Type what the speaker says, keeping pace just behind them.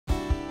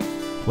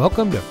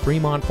Welcome to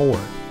Fremont Ford,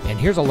 and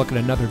here's a look at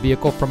another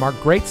vehicle from our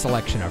great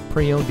selection of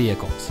pre-owned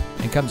vehicles,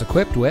 and comes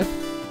equipped with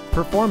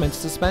performance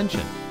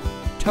suspension,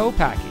 tow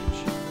package,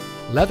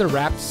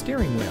 leather-wrapped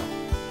steering wheel,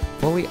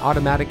 fully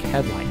automatic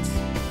headlights,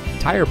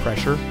 tire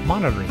pressure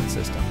monitoring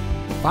system,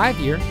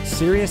 5-year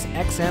Sirius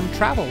XM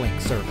Travel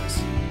Link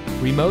service,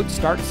 remote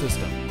start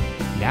system,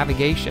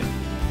 navigation,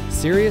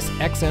 Sirius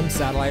XM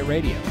satellite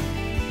radio,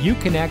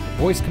 Uconnect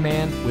voice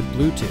command with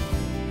Bluetooth,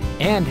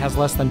 and has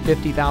less than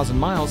 50,000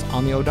 miles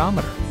on the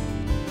odometer.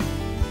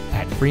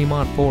 At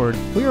Fremont Ford,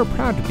 we are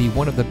proud to be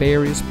one of the Bay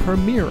Area's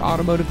premier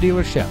automotive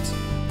dealerships.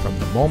 From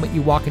the moment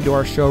you walk into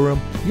our showroom,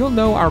 you'll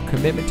know our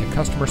commitment to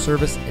customer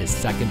service is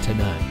second to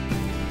none.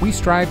 We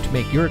strive to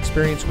make your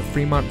experience with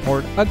Fremont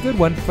Ford a good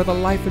one for the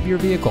life of your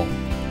vehicle.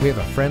 We have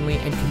a friendly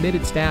and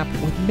committed staff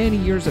with many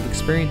years of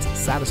experience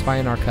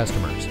satisfying our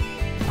customers.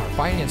 Our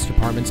finance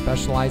department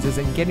specializes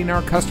in getting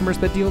our customers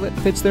the deal that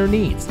fits their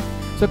needs.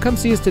 So come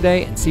see us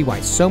today and see why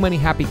so many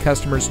happy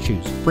customers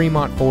choose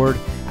Fremont Ford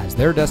as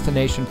their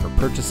destination for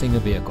purchasing a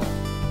vehicle.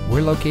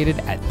 We're located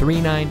at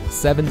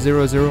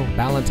 39700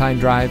 Balentine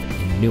Drive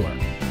in Newark.